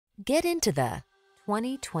Get into the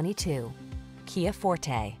 2022 Kia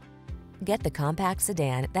Forte. Get the compact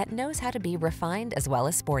sedan that knows how to be refined as well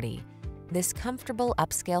as sporty. This comfortable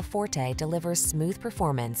upscale Forte delivers smooth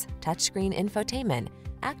performance, touchscreen infotainment,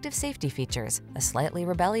 active safety features, a slightly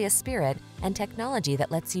rebellious spirit, and technology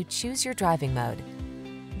that lets you choose your driving mode.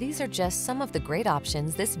 These are just some of the great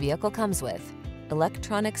options this vehicle comes with: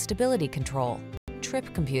 electronic stability control,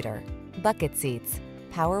 trip computer, bucket seats,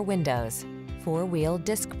 power windows, four-wheel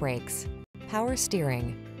disc brakes, power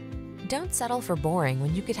steering. Don't settle for boring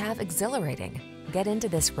when you could have exhilarating. Get into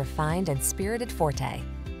this refined and spirited Forte.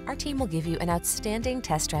 Our team will give you an outstanding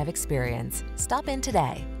test drive experience. Stop in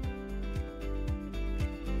today.